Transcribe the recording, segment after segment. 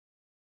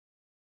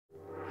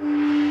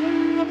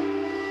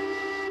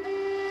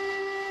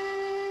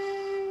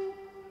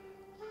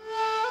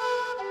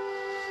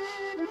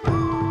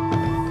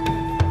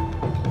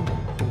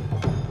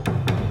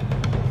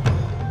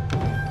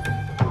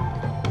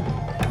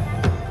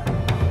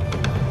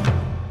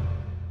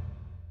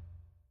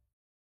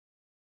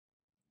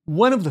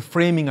One of the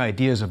framing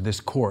ideas of this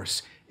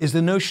course is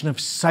the notion of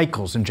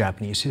cycles in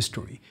Japanese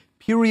history,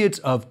 periods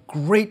of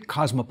great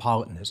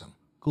cosmopolitanism,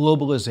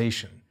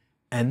 globalization,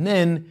 and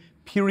then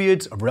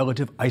periods of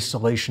relative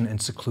isolation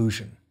and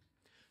seclusion.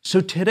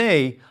 So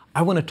today,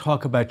 I want to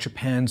talk about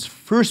Japan's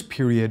first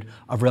period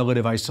of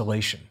relative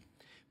isolation,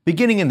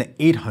 beginning in the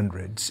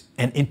 800s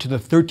and into the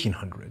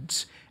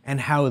 1300s,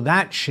 and how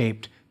that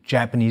shaped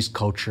Japanese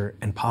culture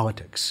and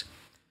politics.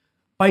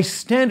 By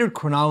standard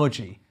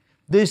chronology,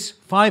 this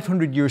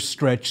 500-year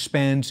stretch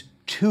spans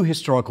two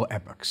historical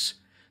epochs: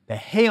 the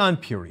Heian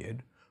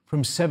period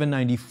from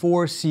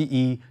 794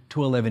 CE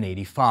to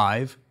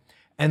 1185,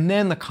 and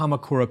then the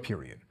Kamakura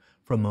period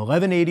from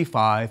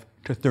 1185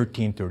 to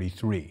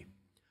 1333.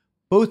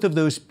 Both of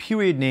those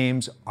period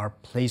names are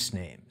place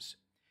names.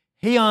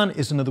 Heian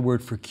is another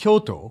word for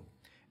Kyoto,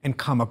 and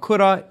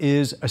Kamakura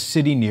is a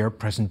city near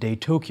present-day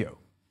Tokyo.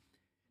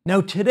 Now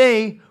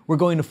today, we're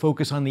going to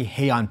focus on the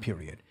Heian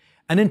period,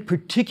 and in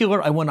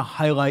particular, I want to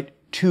highlight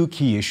two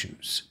key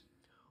issues.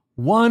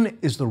 One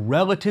is the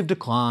relative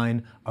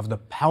decline of the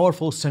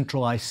powerful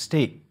centralized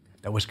state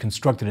that was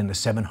constructed in the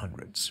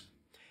 700s.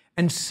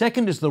 And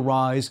second is the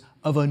rise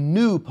of a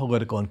new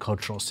political and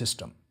cultural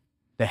system,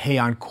 the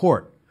Heian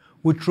court,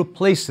 which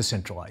replaced the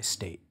centralized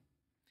state.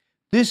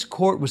 This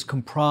court was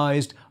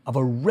comprised of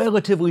a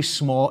relatively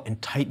small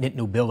and tight-knit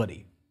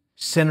nobility,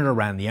 centered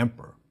around the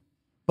emperor,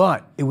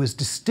 but it was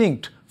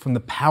distinct from the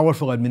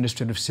powerful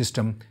administrative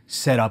system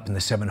set up in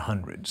the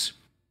 700s.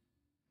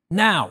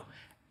 Now,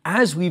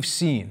 as we've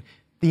seen,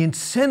 the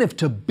incentive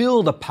to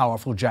build a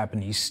powerful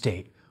Japanese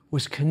state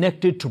was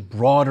connected to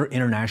broader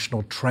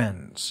international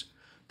trends,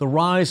 the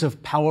rise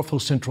of powerful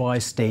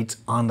centralized states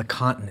on the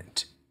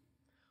continent.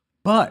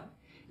 But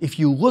if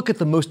you look at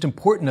the most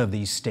important of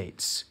these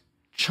states,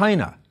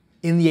 China,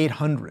 in the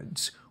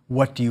 800s,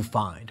 what do you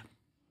find?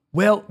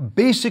 Well,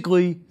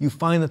 basically, you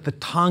find that the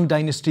Tang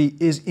dynasty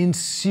is in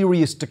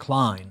serious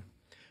decline.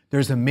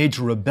 There's a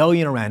major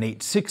rebellion around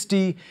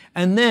 860,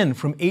 and then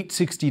from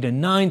 860 to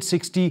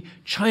 960,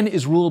 China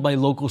is ruled by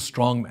local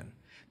strongmen.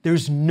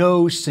 There's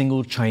no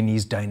single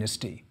Chinese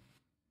dynasty.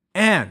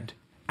 And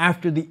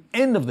after the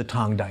end of the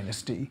Tang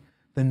dynasty,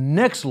 the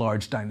next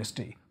large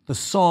dynasty, the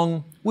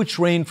Song, which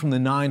reigned from the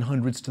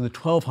 900s to the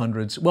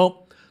 1200s,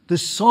 well, the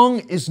Song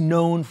is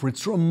known for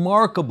its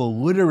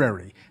remarkable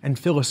literary and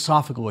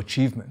philosophical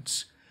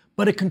achievements,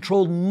 but it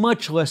controlled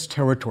much less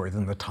territory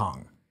than the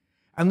Tang.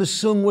 And the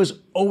Song was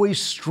always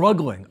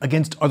struggling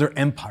against other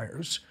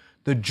empires,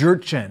 the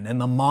Jurchen and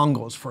the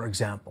Mongols, for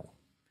example.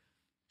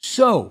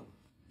 So,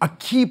 a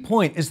key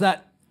point is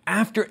that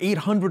after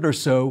 800 or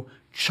so,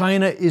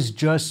 China is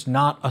just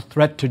not a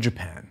threat to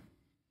Japan.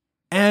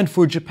 And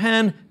for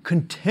Japan,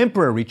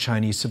 contemporary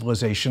Chinese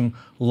civilization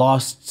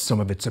lost some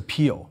of its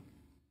appeal.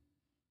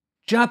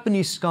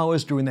 Japanese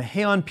scholars during the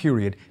Heian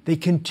period, they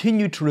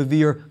continued to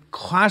revere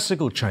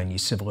classical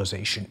Chinese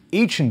civilization,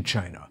 ancient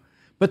China,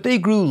 but they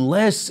grew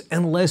less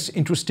and less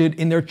interested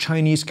in their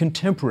Chinese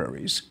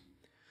contemporaries.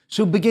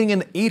 So beginning in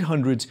the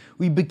 800s,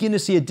 we begin to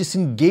see a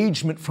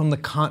disengagement from the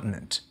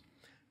continent.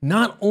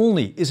 Not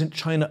only isn't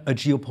China a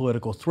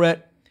geopolitical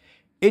threat,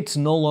 it's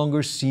no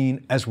longer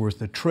seen as worth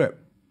the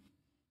trip.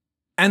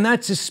 And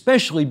that's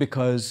especially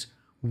because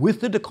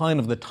with the decline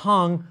of the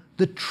Tang,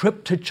 the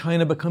trip to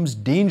China becomes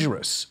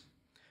dangerous.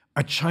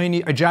 A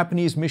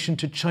Japanese mission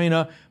to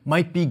China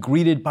might be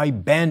greeted by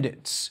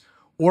bandits,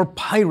 or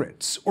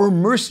pirates, or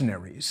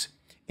mercenaries,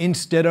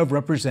 instead of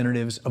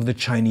representatives of the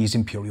Chinese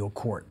imperial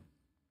court.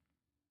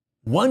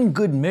 One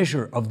good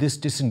measure of this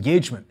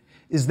disengagement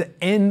is the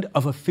end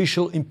of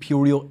official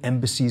imperial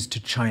embassies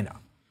to China.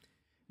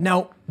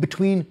 Now,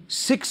 between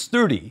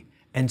 630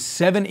 and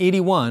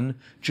 781,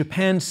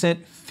 Japan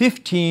sent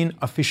 15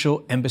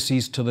 official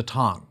embassies to the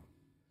Tang.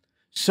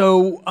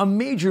 So a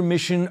major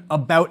mission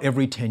about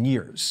every 10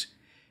 years.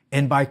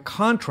 And by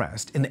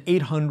contrast, in the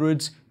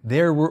 800s,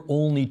 there were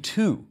only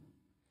 2.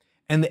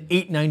 And the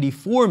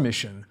 894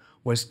 mission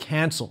was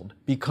canceled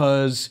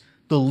because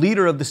the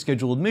leader of the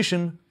scheduled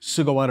mission,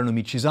 Sugawara no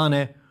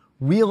Michizane,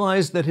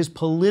 realized that his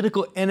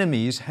political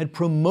enemies had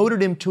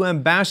promoted him to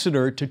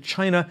ambassador to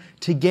China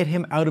to get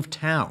him out of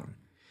town.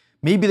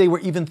 Maybe they were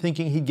even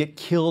thinking he'd get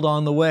killed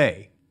on the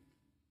way.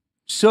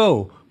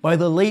 So, by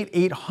the late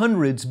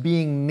 800s,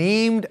 being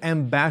named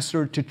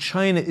ambassador to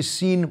China is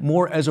seen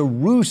more as a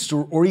ruse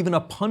or even a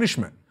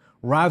punishment,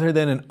 rather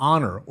than an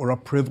honor or a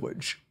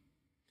privilege.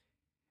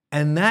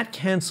 And that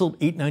canceled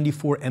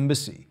 894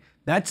 embassy.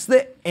 That's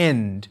the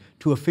end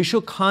to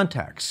official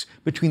contacts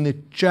between the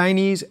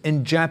Chinese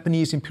and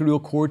Japanese imperial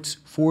courts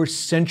for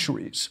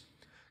centuries.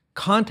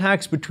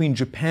 Contacts between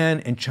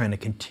Japan and China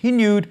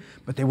continued,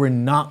 but they were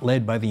not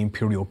led by the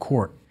imperial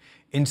court.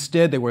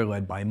 Instead, they were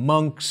led by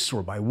monks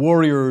or by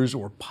warriors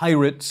or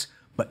pirates,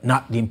 but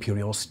not the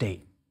imperial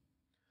state.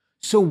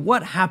 So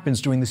what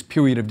happens during this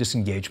period of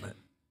disengagement?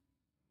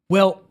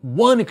 Well,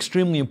 one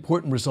extremely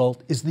important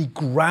result is the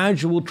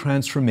gradual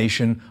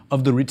transformation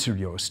of the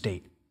Ritsuryo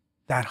state,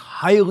 that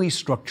highly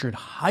structured,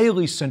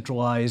 highly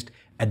centralized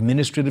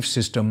administrative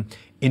system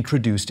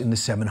introduced in the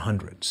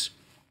 700s.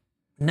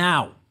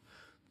 Now,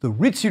 The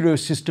Ritsuryo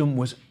system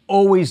was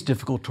always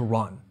difficult to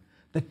run.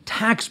 The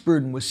tax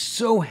burden was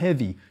so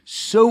heavy,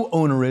 so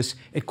onerous,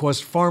 it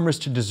caused farmers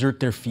to desert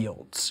their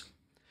fields.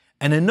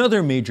 And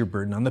another major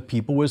burden on the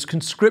people was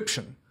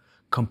conscription,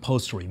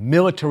 compulsory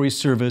military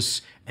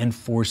service, and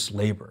forced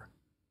labor.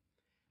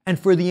 And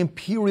for the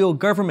imperial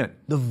government,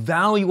 the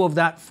value of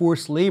that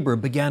forced labor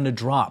began to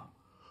drop.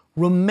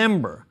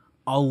 Remember,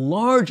 a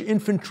large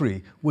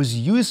infantry was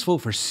useful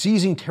for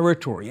seizing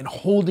territory and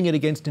holding it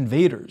against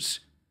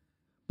invaders.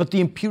 But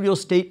the imperial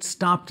state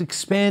stopped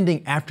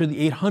expanding after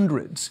the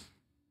 800s.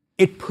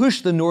 It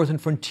pushed the northern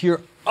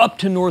frontier up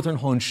to northern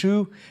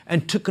Honshu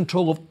and took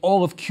control of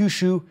all of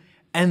Kyushu,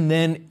 and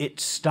then it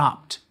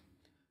stopped.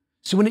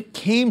 So when it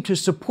came to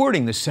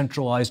supporting the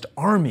centralized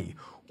army,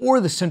 or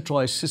the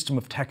centralized system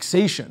of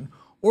taxation,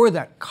 or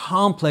that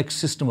complex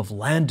system of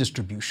land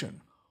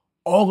distribution,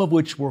 all of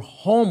which were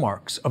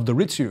hallmarks of the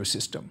Ritsuryo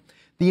system,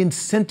 the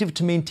incentive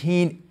to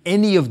maintain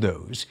any of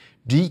those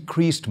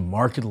decreased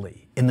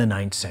markedly in the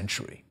 9th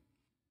century.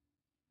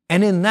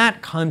 And in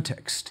that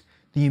context,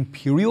 the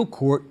imperial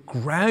court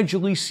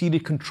gradually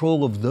ceded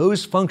control of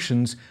those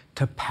functions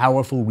to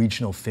powerful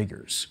regional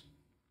figures.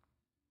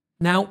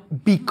 Now,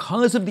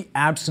 because of the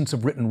absence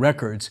of written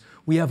records,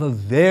 we have a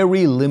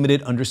very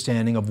limited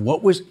understanding of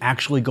what was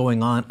actually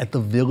going on at the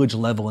village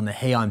level in the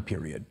Heian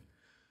period.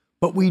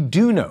 But we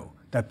do know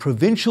that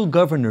provincial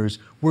governors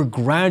were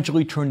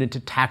gradually turned into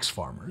tax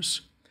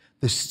farmers.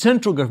 The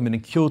central government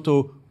in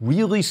Kyoto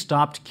really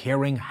stopped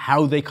caring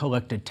how they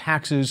collected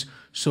taxes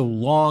so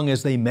long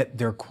as they met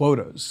their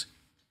quotas.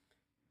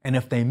 And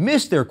if they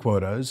missed their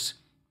quotas,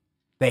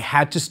 they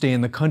had to stay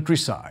in the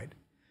countryside,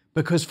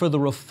 because for the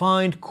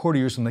refined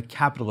courtiers in the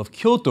capital of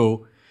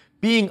Kyoto,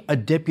 being a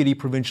deputy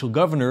provincial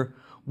governor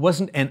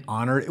wasn't an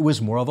honor, it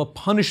was more of a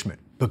punishment,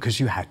 because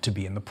you had to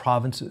be in the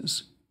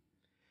provinces.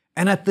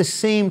 And at the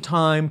same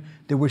time,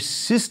 there were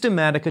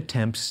systematic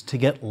attempts to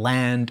get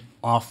land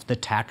off the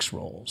tax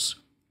rolls.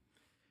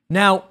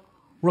 Now,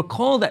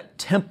 recall that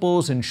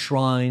temples and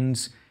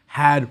shrines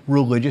had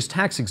religious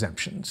tax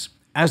exemptions,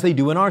 as they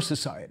do in our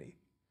society.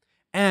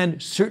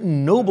 And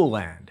certain noble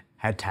land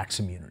had tax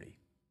immunity.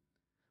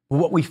 But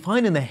what we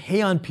find in the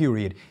Heian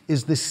period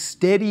is the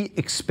steady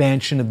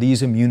expansion of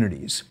these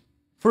immunities.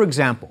 For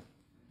example,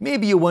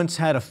 maybe you once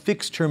had a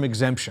fixed-term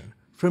exemption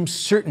from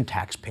certain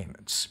tax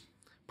payments.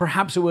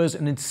 Perhaps it was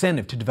an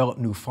incentive to develop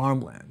new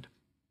farmland.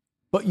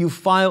 But you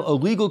file a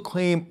legal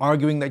claim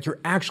arguing that you're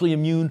actually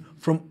immune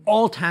from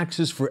all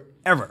taxes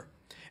forever,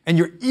 and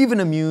you're even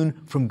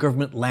immune from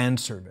government land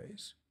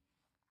surveys.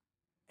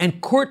 And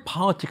court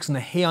politics in the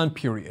Heian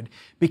period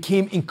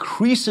became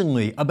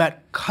increasingly about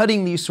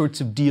cutting these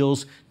sorts of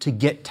deals to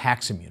get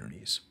tax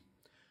immunities.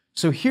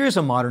 So here's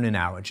a modern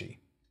analogy.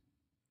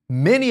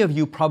 Many of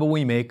you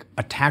probably make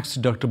a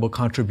tax-deductible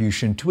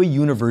contribution to a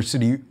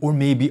university or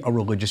maybe a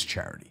religious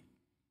charity.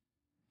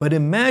 But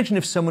imagine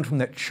if someone from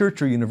that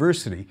church or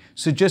university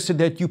suggested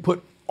that you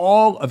put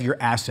all of your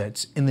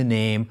assets in the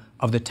name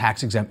of the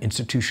tax-exempt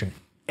institution,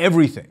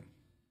 everything.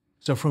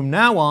 So from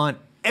now on,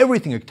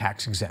 everything is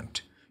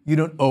tax-exempt. You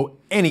don't owe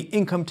any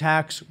income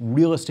tax,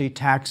 real estate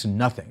tax,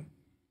 nothing.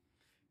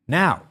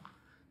 Now,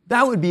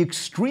 that would be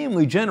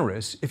extremely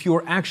generous if you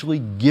were actually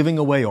giving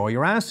away all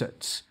your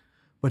assets.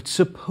 But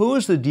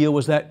suppose the deal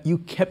was that you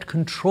kept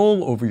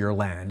control over your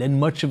land and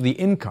much of the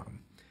income,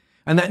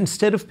 and that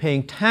instead of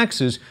paying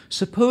taxes,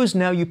 suppose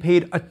now you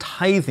paid a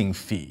tithing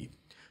fee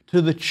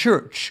to the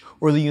church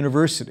or the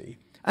university,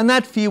 and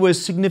that fee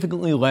was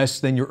significantly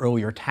less than your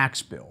earlier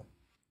tax bill.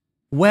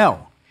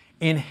 Well,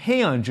 in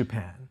Heian,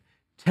 Japan,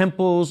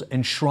 temples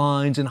and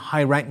shrines and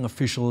high-ranking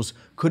officials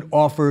could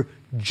offer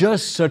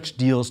just such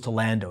deals to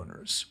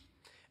landowners.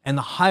 And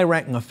the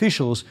high-ranking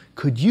officials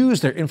could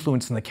use their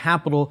influence in the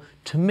capital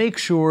to make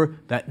sure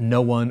that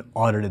no one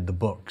audited the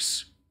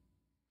books.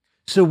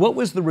 So what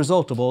was the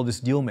result of all this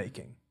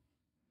deal-making?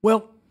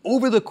 Well,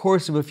 over the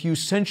course of a few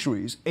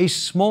centuries, a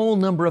small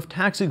number of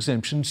tax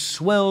exemptions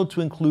swelled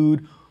to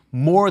include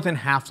more than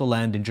half the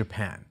land in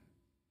Japan.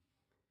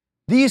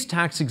 These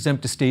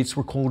tax-exempt estates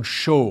were called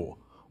sho,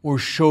 or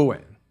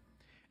shoen.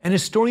 And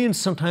historians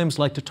sometimes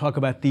like to talk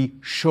about the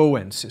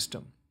shoen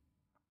system.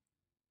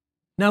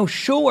 Now,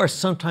 sho are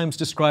sometimes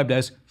described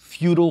as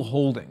feudal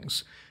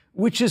holdings,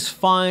 which is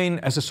fine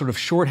as a sort of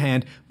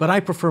shorthand, but I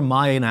prefer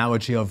my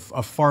analogy of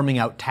farming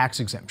out tax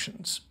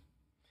exemptions.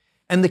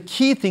 And the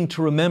key thing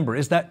to remember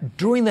is that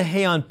during the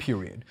Heian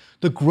period,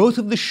 the growth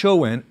of the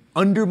shoen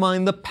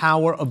undermined the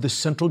power of the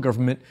central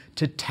government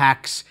to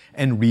tax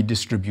and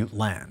redistribute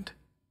land.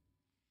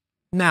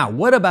 Now,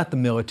 what about the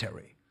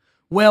military?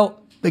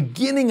 Well,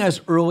 beginning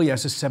as early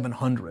as the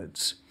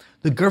 700s,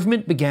 the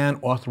government began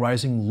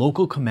authorizing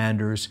local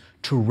commanders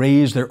to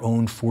raise their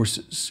own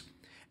forces.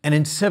 And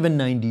in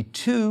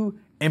 792,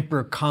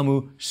 Emperor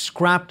Kamu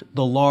scrapped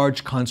the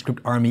large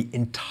conscript army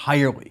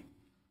entirely.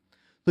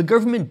 The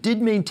government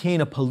did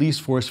maintain a police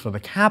force for the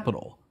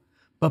capital,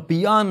 but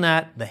beyond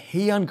that, the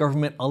Heian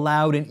government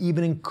allowed and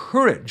even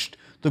encouraged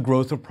the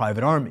growth of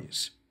private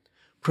armies.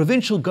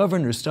 Provincial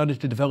governors started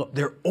to develop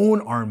their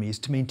own armies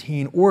to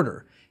maintain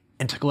order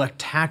and to collect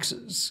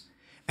taxes.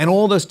 And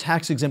all those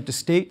tax-exempt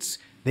estates,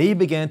 they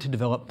began to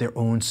develop their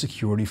own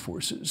security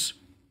forces.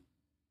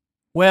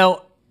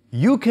 Well,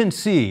 you can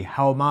see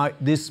how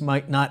this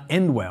might not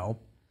end well,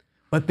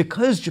 but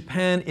because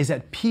Japan is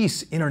at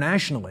peace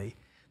internationally,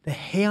 the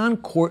Heian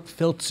court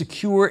felt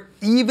secure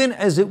even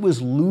as it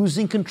was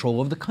losing control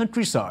of the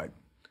countryside.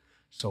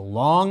 So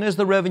long as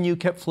the revenue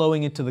kept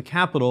flowing into the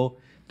capital,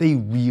 they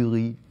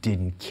really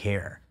didn't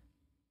care.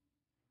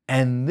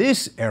 And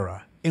this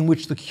era, in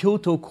which the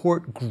Kyoto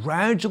court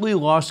gradually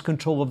lost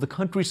control of the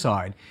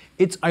countryside,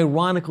 it's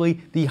ironically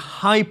the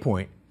high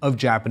point of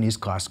Japanese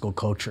classical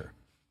culture.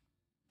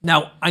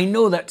 Now, I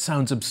know that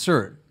sounds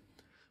absurd,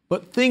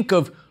 but think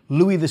of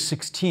Louis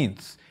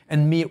XVI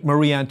and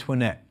Marie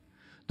Antoinette,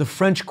 the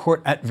French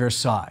court at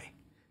Versailles.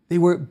 They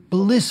were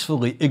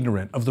blissfully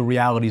ignorant of the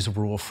realities of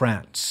rural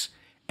France,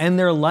 and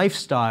their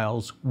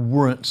lifestyles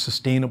weren't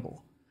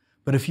sustainable.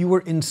 But if you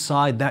were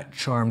inside that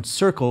charmed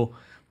circle,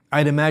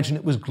 I'd imagine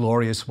it was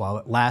glorious while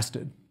it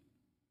lasted.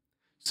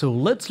 So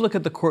let's look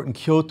at the court in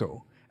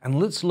Kyoto, and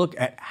let's look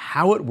at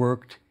how it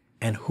worked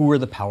and who were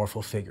the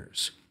powerful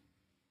figures.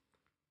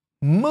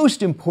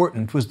 Most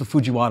important was the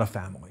Fujiwara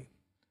family.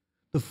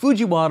 The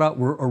Fujiwara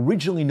were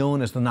originally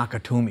known as the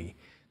Nakatomi.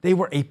 They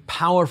were a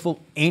powerful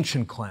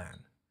ancient clan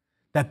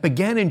that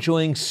began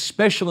enjoying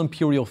special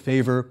imperial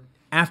favor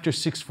after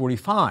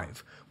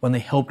 645, when they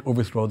helped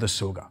overthrow the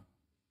Soga.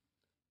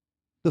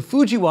 The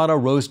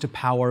Fujiwara rose to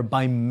power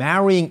by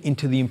marrying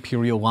into the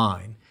imperial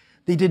line.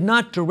 They did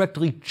not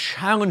directly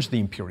challenge the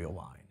imperial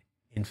line.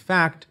 In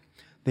fact,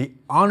 they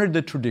honored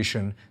the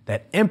tradition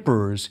that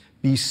emperors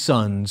be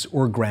sons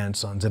or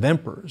grandsons of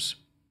emperors.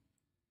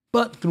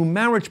 But through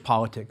marriage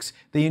politics,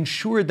 they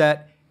ensured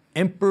that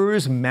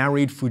emperors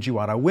married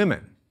Fujiwara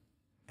women.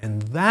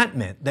 And that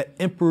meant that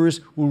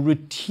emperors were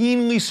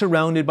routinely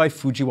surrounded by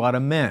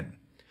Fujiwara men.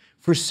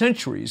 For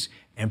centuries,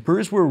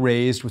 emperors were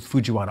raised with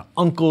Fujiwara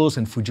uncles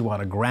and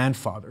Fujiwara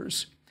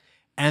grandfathers.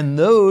 And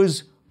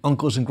those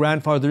uncles and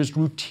grandfathers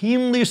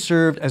routinely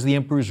served as the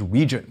emperor's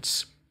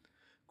regents.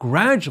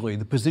 Gradually,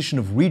 the position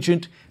of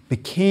regent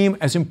became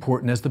as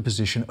important as the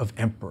position of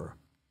emperor.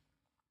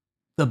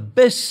 The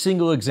best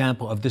single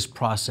example of this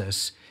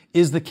process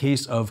is the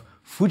case of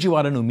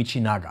Fujiwara no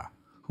Michinaga,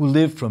 who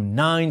lived from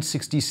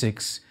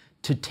 966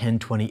 to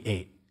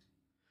 1028.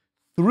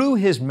 Through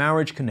his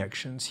marriage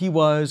connections, he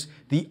was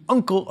the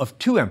uncle of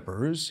 2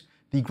 emperors,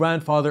 the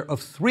grandfather of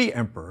 3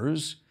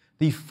 emperors,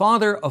 the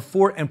father of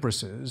 4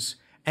 empresses,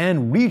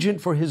 and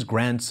regent for his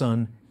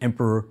grandson,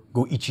 Emperor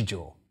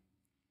Go-Ichijo.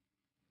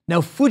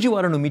 Now,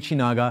 Fujiwara no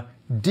Michinaga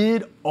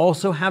did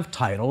also have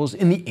titles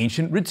in the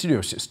ancient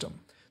Ritsuryo system,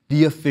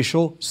 the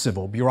official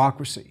civil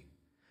bureaucracy.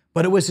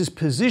 But it was his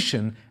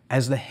position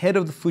as the head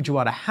of the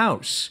Fujiwara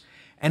house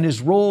and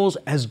his roles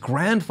as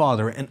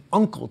grandfather and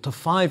uncle to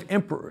 5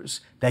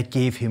 emperors that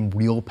gave him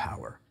real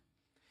power.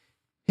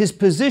 His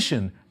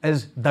position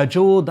as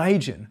Dajo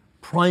Daijin,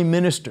 prime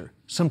minister,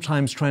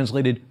 sometimes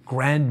translated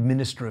grand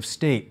minister of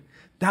state,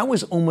 that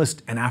was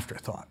almost an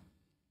afterthought.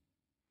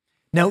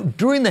 Now,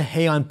 during the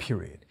Heian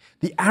period,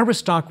 the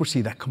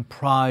aristocracy that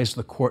comprised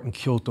the court in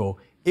Kyoto,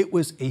 it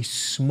was a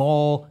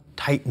small,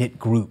 tight-knit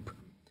group.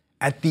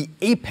 At the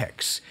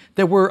apex,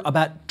 there were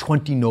about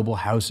 20 noble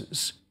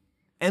houses,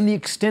 and the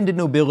extended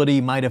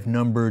nobility might have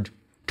numbered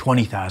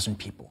 20,000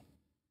 people.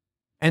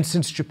 And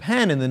since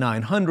Japan in the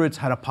 900s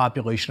had a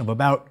population of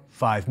about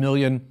 5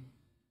 million,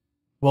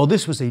 well,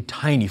 this was a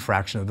tiny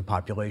fraction of the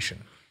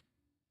population.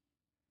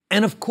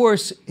 And of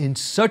course, in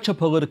such a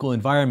political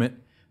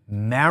environment,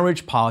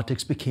 marriage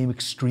politics became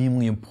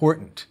extremely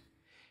important,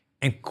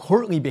 and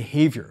courtly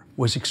behavior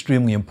was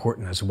extremely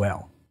important as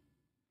well.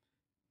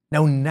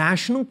 Now,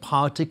 national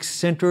politics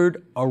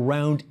centered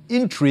around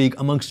intrigue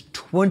amongst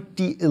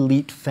 20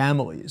 elite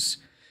families.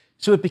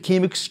 So it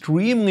became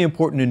extremely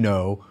important to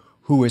know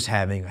who was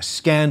having a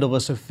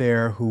scandalous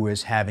affair, who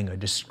was having a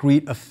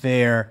discreet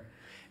affair,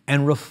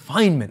 and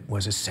refinement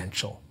was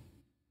essential.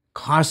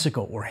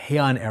 Classical or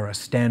Heian-era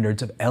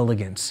standards of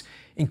elegance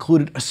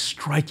included a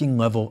striking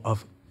level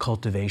of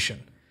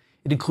cultivation.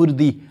 It included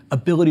the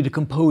ability to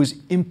compose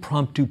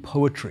impromptu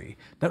poetry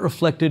that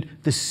reflected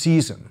the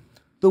season,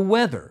 the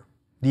weather,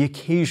 the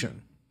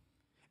occasion,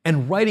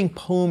 and writing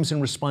poems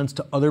in response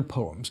to other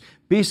poems,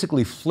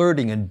 basically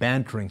flirting and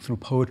bantering through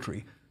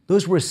poetry.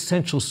 Those were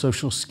essential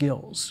social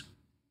skills.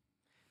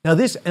 Now,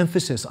 this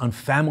emphasis on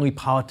family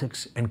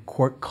politics and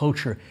court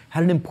culture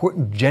had an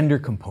important gender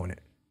component,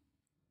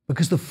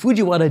 because the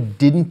Fujiwara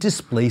didn't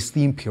displace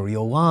the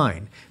imperial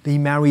line. They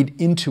married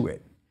into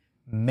it.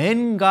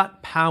 Men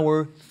got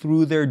power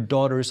through their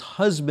daughters'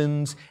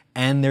 husbands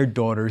and their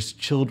daughters'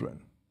 children.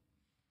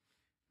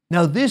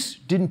 Now, this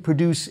didn't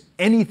produce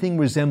anything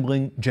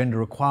resembling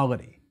gender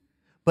equality,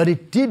 but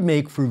it did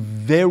make for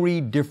very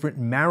different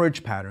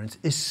marriage patterns,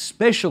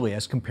 especially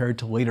as compared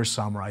to later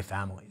samurai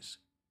families.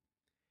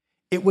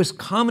 It was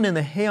common in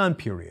the Heian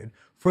period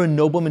for a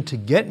nobleman to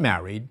get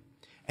married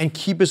and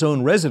keep his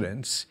own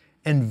residence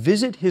and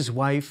visit his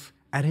wife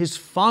at his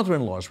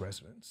father-in-law's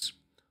residence.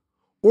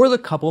 Or the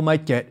couple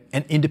might get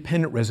an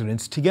independent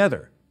residence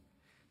together.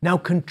 Now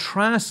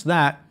contrast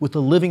that with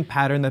the living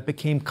pattern that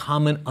became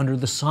common under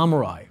the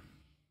samurai.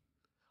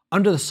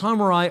 Under the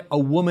samurai, a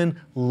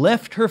woman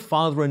left her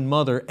father and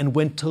mother and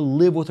went to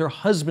live with her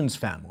husband's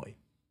family.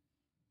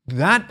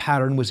 That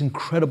pattern was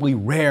incredibly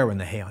rare in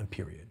the Heian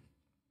period.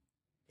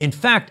 In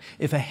fact,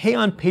 if a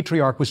Heian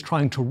patriarch was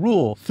trying to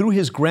rule through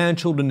his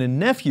grandchildren and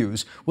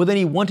nephews, well, then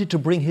he wanted to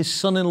bring his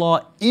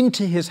son-in-law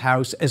into his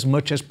house as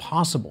much as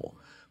possible,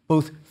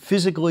 both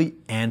physically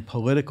and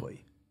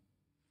politically.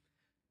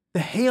 The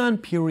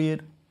Heian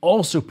period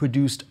also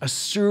produced a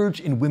surge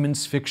in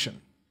women's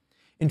fiction.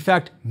 In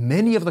fact,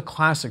 many of the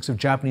classics of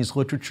Japanese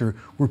literature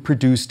were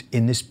produced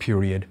in this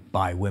period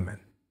by women.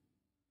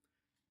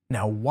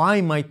 Now,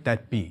 why might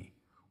that be?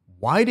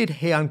 Why did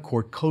Heian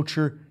court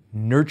culture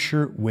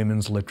nurture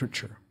women's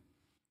literature?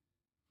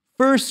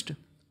 First,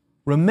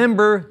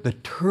 remember the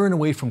turn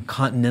away from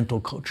continental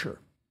culture,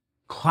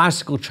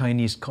 classical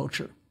Chinese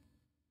culture.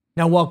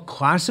 Now, while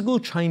classical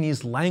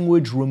Chinese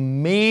language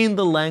remained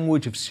the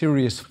language of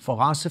serious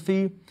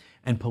philosophy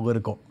and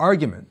political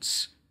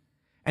arguments,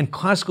 and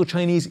classical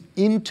Chinese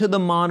into the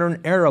modern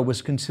era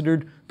was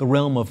considered the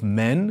realm of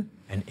men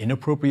and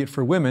inappropriate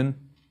for women,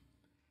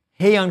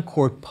 Heian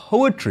court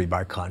poetry,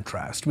 by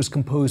contrast, was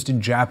composed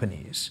in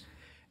Japanese,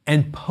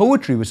 and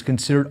poetry was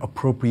considered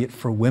appropriate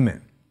for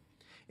women.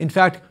 In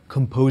fact,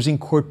 composing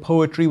court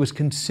poetry was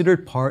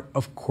considered part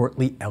of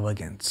courtly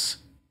elegance.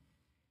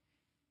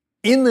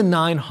 In the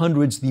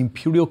 900s, the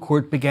imperial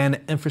court began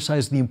to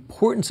emphasize the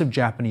importance of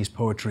Japanese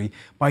poetry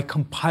by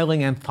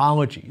compiling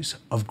anthologies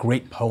of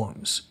great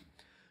poems.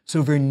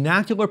 So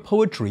vernacular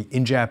poetry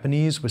in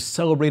Japanese was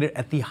celebrated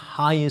at the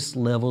highest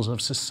levels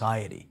of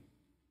society.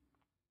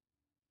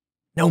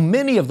 Now,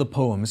 many of the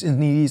poems in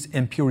these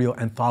imperial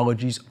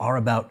anthologies are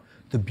about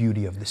the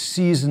beauty of the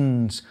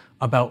seasons,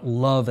 about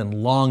love and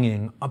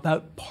longing,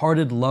 about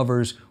parted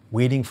lovers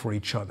waiting for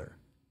each other.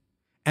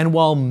 And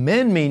while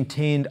men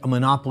maintained a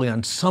monopoly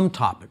on some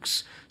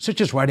topics, such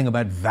as writing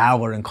about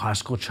valor in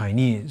classical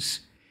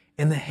Chinese,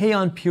 in the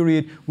Heian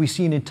period, we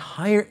see an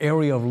entire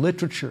area of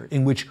literature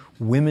in which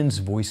women's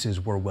voices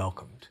were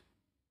welcomed.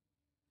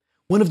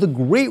 One of the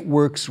great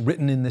works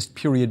written in this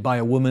period by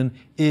a woman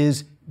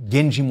is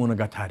Genji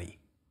Monogatari,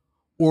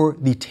 or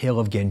The Tale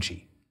of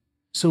Genji.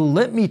 So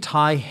let me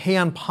tie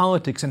Heian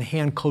politics and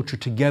Heian culture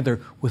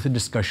together with a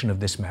discussion of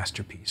this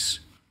masterpiece.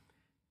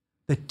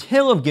 The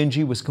Tale of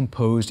Genji was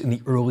composed in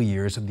the early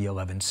years of the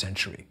 11th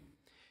century.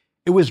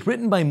 It was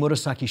written by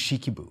Murasaki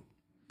Shikibu.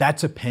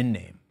 That's a pen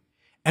name.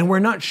 And we're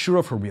not sure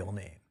of her real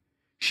name.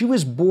 She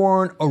was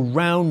born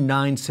around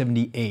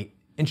 978,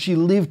 and she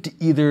lived to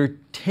either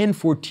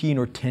 1014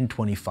 or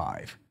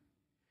 1025.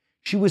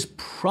 She was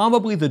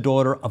probably the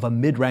daughter of a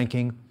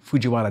mid-ranking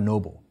Fujiwara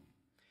noble.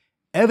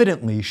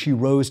 Evidently, she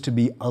rose to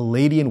be a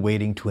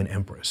lady-in-waiting to an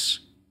empress.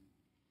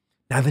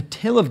 Now, the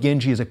Tale of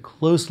Genji is a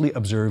closely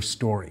observed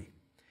story,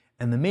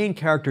 and the main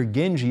character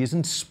Genji is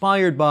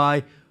inspired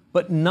by,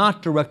 but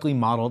not directly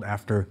modeled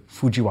after,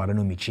 Fujiwara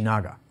no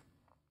Michinaga.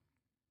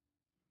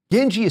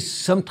 Genji is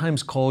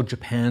sometimes called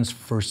Japan's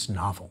first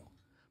novel,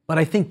 but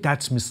I think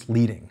that's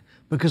misleading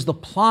because the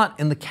plot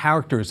and the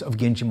characters of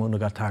Genji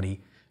Monogatari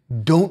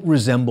don't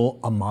resemble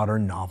a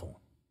modern novel.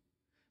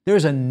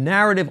 There's a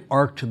narrative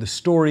arc to the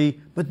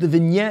story, but the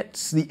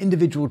vignettes, the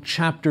individual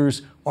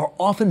chapters, are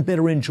often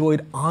better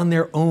enjoyed on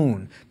their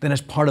own than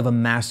as part of a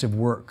massive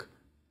work.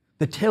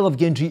 The Tale of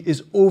Genji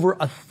is over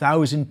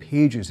 1,000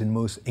 pages in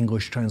most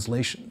English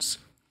translations.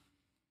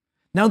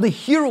 Now, the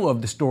hero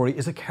of the story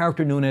is a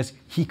character known as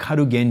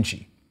Hikaru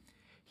Genji.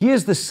 He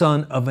is the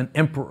son of an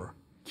emperor,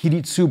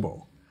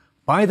 Kiritsubo,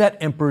 by that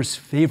emperor's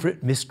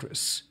favorite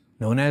mistress,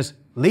 known as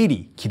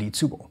Lady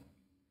Kiritsubo.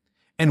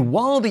 And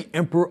while the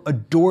emperor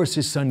adores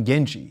his son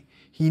Genji,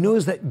 he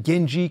knows that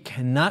Genji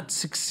cannot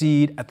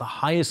succeed at the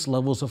highest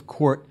levels of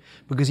court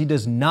because he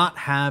does not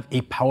have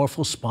a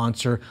powerful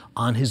sponsor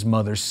on his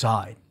mother's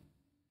side.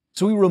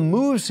 So he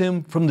removes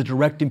him from the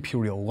direct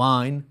imperial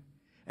line,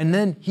 and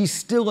then he's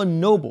still a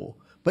noble,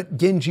 but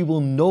Genji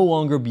will no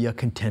longer be a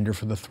contender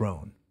for the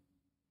throne.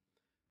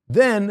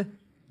 Then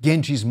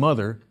Genji's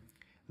mother,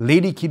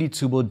 Lady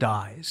Kiritsubo,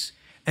 dies,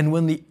 and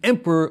when the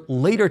emperor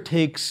later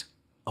takes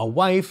a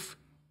wife,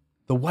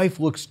 the wife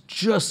looks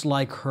just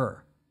like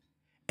her,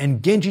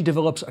 and Genji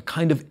develops a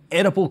kind of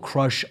Oedipal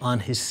crush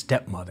on his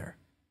stepmother.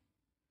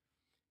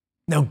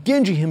 Now,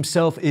 Genji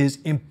himself is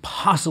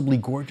impossibly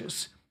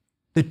gorgeous.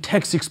 The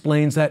text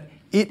explains that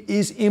it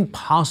is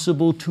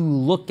impossible to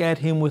look at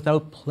him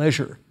without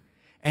pleasure,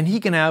 and he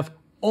can have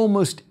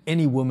almost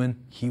any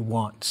woman he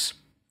wants,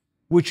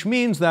 which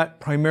means that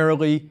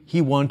primarily he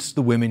wants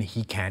the women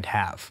he can't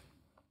have.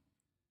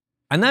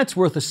 And that's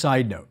worth a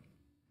side note,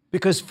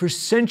 because for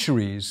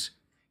centuries,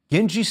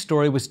 Genji's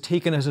story was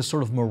taken as a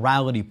sort of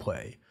morality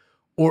play,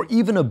 or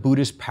even a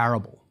Buddhist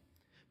parable,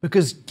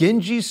 because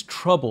Genji's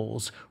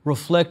troubles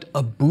reflect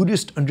a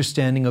Buddhist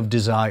understanding of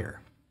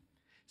desire.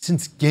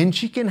 Since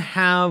Genji can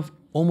have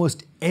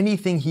almost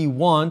anything he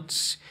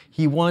wants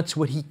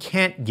what he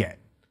can't get.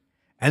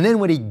 And then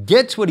when he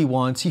gets what he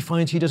wants, he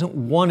finds he doesn't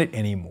want it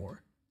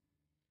anymore.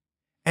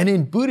 And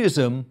in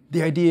Buddhism,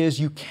 the idea is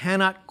you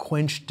cannot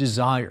quench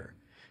desire.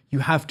 You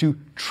have to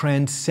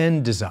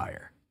transcend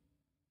desire.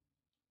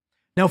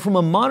 Now, from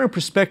a modern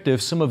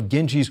perspective, some of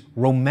Genji's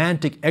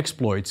romantic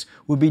exploits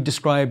would be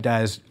described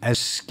as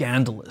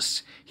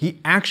scandalous.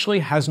 He actually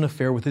has an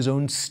affair with his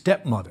own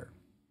stepmother.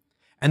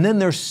 And then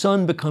their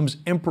son becomes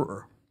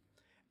emperor.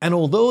 And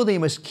although they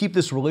must keep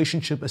this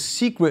relationship a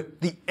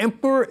secret, the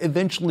emperor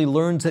eventually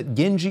learns that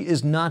Genji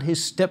is not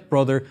his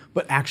stepbrother,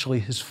 but actually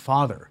his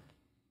father.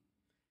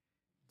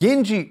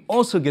 Genji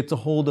also gets a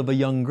hold of a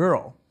young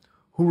girl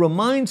who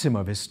reminds him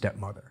of his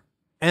stepmother,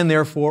 and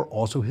therefore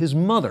also his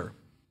mother.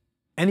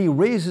 And he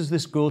raises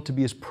this girl to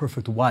be his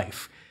perfect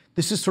wife.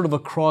 This is sort of a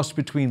cross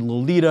between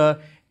Lolita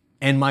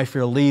and My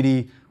Fair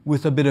Lady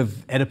with a bit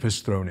of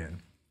Oedipus thrown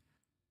in.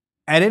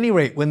 At any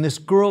rate, when this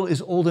girl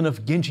is old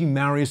enough, Genji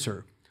marries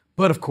her.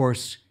 But of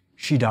course,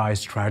 she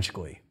dies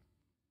tragically.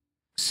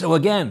 So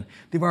again,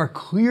 there are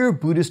clear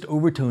Buddhist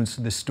overtones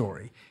to this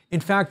story. In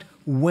fact,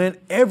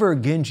 whenever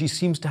Genji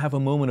seems to have a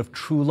moment of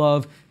true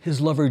love, his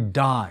lover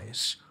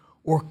dies.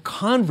 Or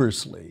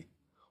conversely,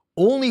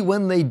 only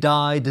when they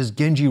die does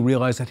Genji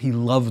realize that he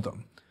loved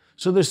them.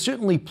 So there's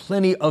certainly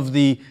plenty of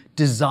the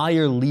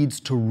desire leads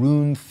to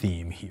ruin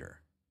theme here.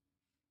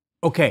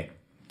 Okay,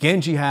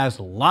 Genji has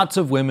lots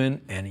of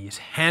women and he's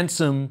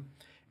handsome.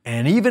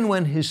 And even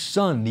when his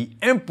son, the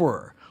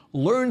emperor,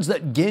 learns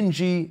that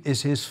Genji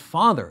is his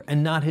father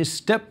and not his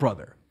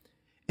stepbrother,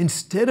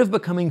 instead of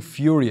becoming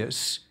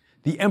furious,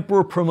 the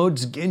emperor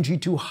promotes Genji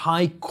to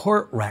high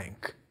court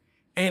rank.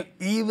 And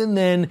even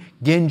then,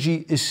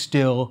 Genji is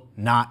still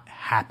not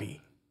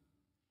happy.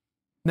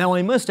 Now,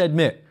 I must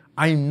admit,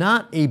 I'm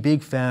not a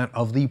big fan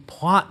of the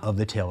plot of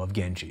the tale of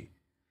Genji.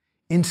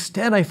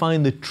 Instead, I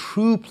find the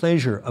true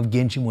pleasure of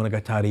Genji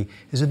Monogatari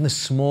is in the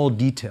small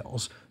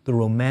details, the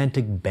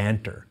romantic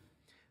banter.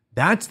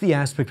 That's the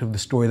aspect of the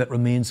story that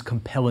remains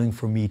compelling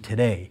for me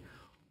today,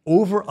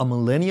 over a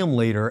millennium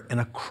later and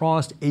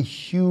across a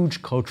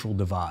huge cultural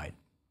divide.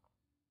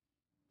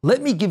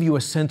 Let me give you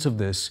a sense of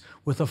this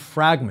with a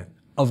fragment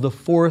of the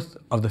fourth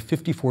of the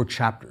 54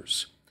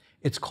 chapters.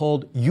 It's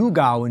called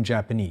Yugao in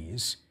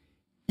Japanese,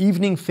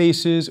 Evening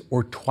Faces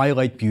or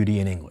Twilight Beauty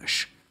in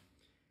English.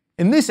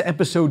 In this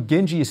episode,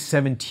 Genji is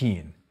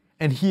 17,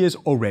 and he is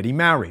already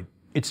married.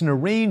 It's an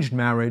arranged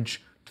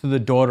marriage to the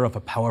daughter of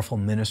a powerful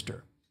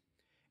minister.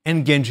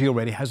 And Genji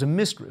already has a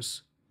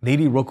mistress,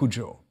 Lady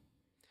Rokujo.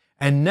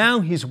 And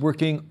now he's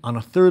working on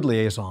a third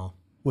liaison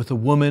with a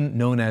woman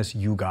known as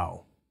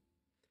Yugao.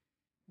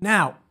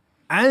 Now,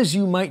 as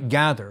you might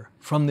gather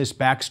from this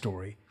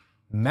backstory,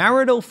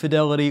 marital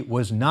fidelity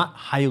was not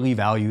highly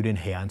valued in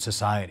Heian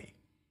society.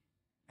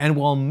 And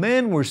while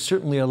men were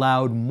certainly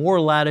allowed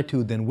more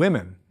latitude than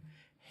women,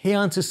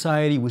 Heian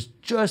society was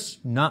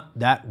just not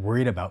that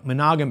worried about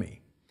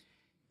monogamy.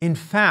 In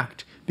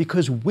fact,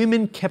 because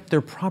women kept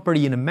their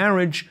property in a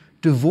marriage,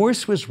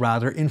 divorce was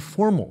rather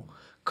informal.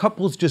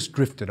 Couples just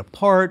drifted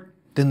apart,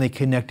 then they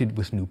connected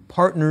with new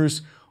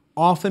partners,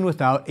 often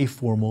without a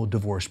formal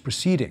divorce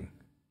proceeding.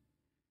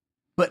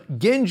 But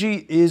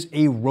Genji is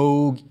a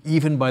rogue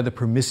even by the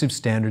permissive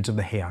standards of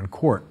the Heian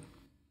court.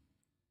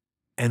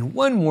 And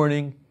one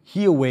morning,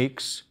 he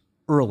awakes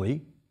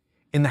early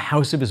in the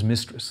house of his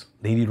mistress,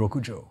 Lady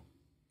Rokujo.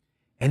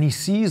 And he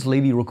sees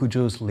Lady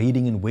Rokujo's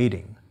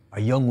lady-in-waiting, a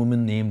young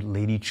woman named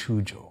Lady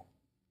Chujo.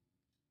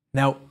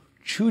 Now,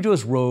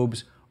 Chujo's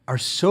robes are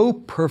so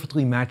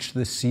perfectly matched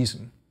this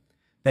season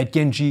that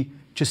Genji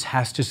just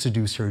has to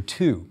seduce her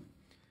too.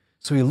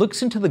 So he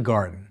looks into the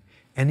garden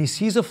and he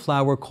sees a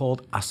flower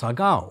called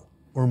asagao,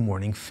 or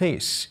morning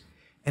face.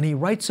 And he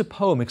writes a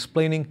poem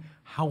explaining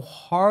how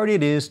hard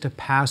it is to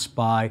pass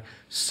by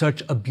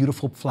such a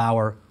beautiful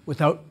flower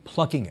without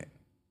plucking it.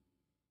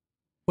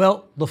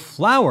 Well, the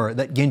flower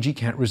that Genji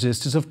can't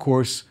resist is, of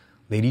course,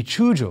 Lady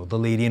Chujo, the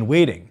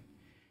lady-in-waiting.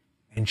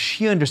 And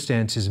she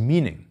understands his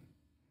meaning.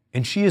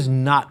 And she is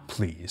not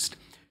pleased.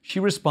 She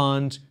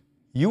responds,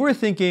 "You are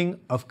thinking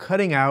of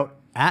cutting out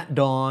at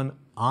dawn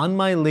on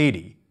my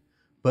lady,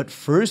 but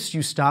first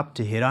you stopped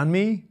to hit on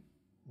me?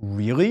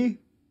 Really?"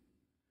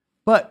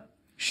 But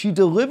she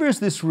delivers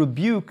this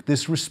rebuke,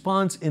 this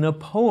response in a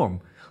poem.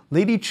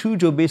 Lady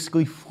Chujo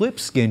basically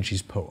flips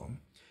Genji's poem.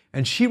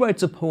 And she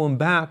writes a poem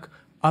back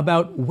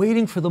about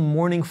waiting for the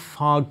morning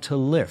fog to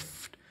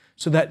lift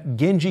so that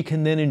Genji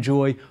can then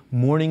enjoy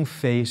morning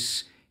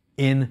face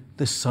in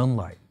the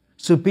sunlight.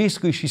 So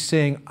basically she's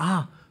saying,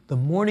 the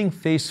morning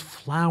face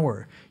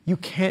flower, you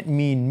can't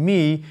mean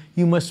me,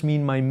 you must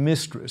mean my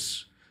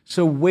mistress.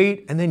 So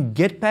wait and then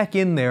get back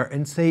in there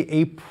and say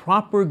a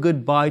proper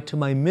goodbye to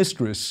my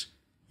mistress,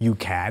 you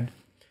cad.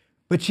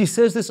 But she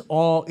says this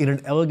all in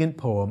an elegant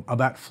poem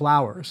about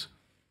flowers.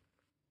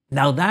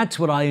 Now that's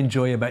what I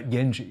enjoy about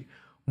Genji.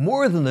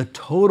 More than the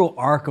total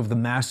arc of the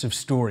massive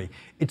story,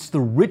 it's the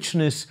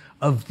richness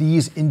of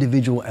these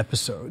individual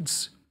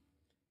episodes.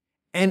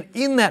 And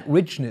in that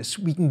richness,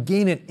 we can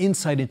gain an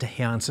insight into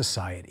Heian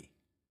society.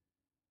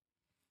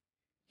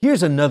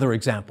 Here's another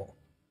example.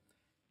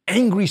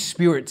 Angry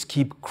spirits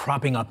keep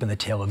cropping up in the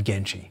tale of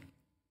Genji.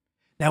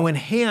 Now in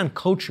Heian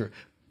culture,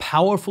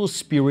 powerful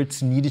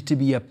spirits needed to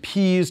be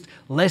appeased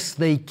lest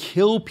they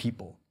kill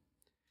people.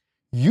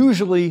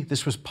 Usually,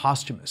 this was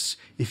posthumous.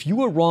 If you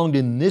were wronged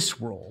in this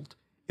world,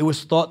 it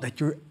was thought that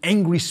your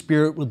angry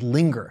spirit would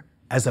linger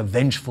as a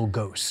vengeful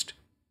ghost.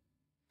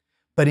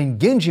 But in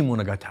Genji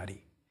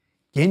Monogatari,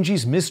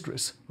 Genji's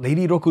mistress,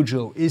 Lady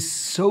Rokujo, is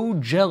so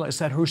jealous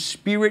that her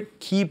spirit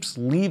keeps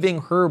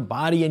leaving her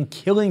body and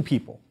killing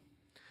people.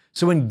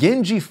 So when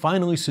Genji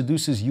finally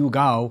seduces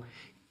Yugao,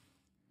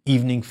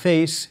 evening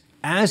face,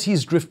 as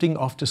he's drifting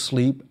off to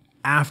sleep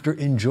after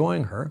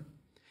enjoying her,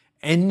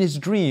 and in his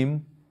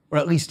dream, or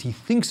at least he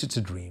thinks it's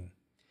a dream,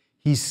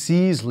 he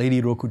sees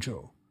Lady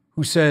Rokujo,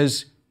 who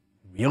says,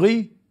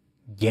 "Really?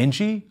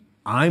 Genji,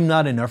 I'm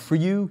not enough for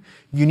you?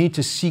 You need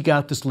to seek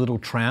out this little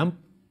tramp?"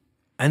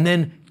 And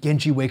then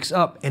Genji wakes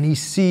up and he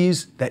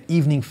sees that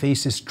evening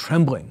face is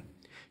trembling.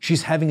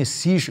 She's having a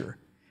seizure,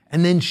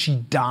 and then she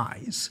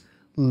dies.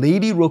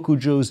 Lady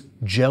Rokujo's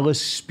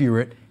jealous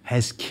spirit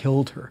has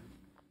killed her.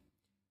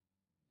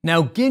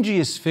 Now, Genji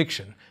is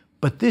fiction,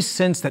 but this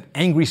sense that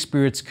angry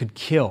spirits could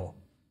kill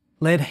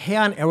led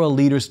Heian era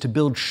leaders to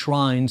build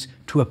shrines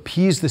to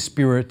appease the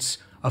spirits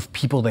of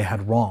people they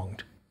had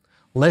wronged,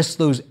 lest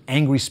those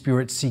angry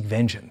spirits seek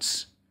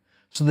vengeance.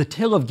 So the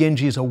tale of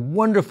Genji is a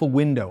wonderful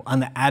window on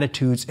the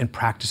attitudes and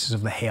practices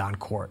of the Heian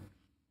court.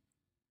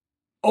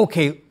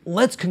 Okay,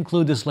 let's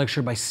conclude this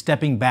lecture by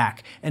stepping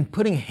back and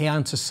putting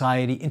Heian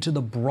society into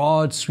the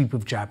broad sweep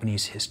of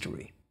Japanese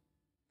history.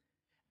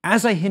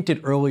 As I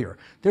hinted earlier,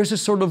 there's a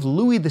sort of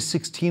Louis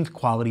XVI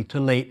quality to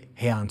late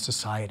Heian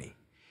society.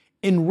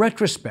 In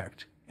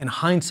retrospect, and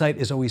hindsight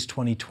is always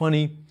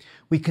 20/20,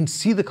 we can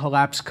see the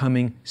collapse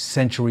coming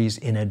centuries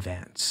in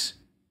advance.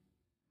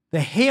 The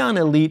Heian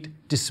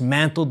elite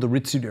dismantled the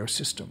Ritsudo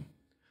system,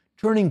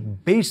 turning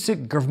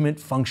basic government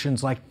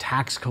functions like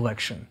tax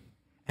collection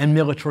and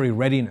military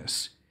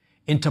readiness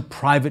into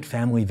private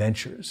family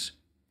ventures.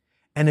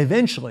 And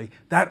eventually,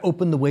 that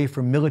opened the way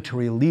for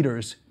military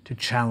leaders to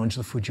challenge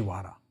the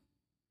Fujiwara.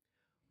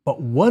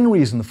 But one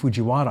reason the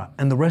Fujiwara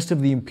and the rest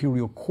of the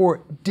imperial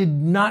court did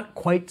not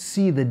quite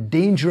see the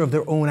danger of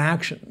their own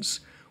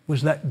actions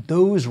was that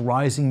those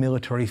rising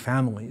military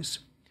families,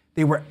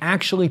 they were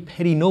actually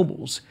petty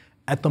nobles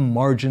at the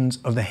margins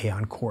of the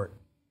Heian court.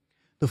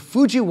 The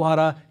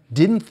Fujiwara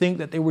didn't think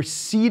that they were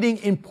ceding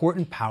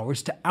important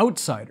powers to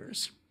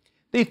outsiders.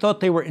 They thought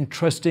they were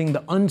entrusting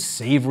the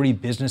unsavory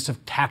business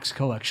of tax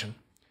collection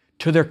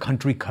to their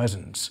country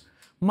cousins,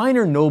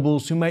 minor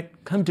nobles who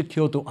might come to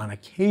Kyoto on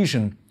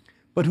occasion,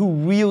 but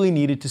who really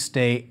needed to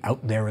stay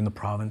out there in the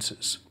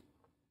provinces.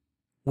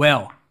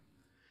 Well,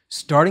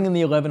 starting in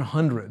the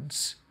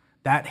 1100s,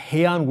 that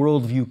Heian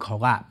worldview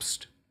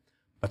collapsed,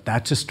 but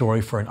that's a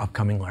story for an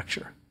upcoming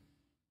lecture.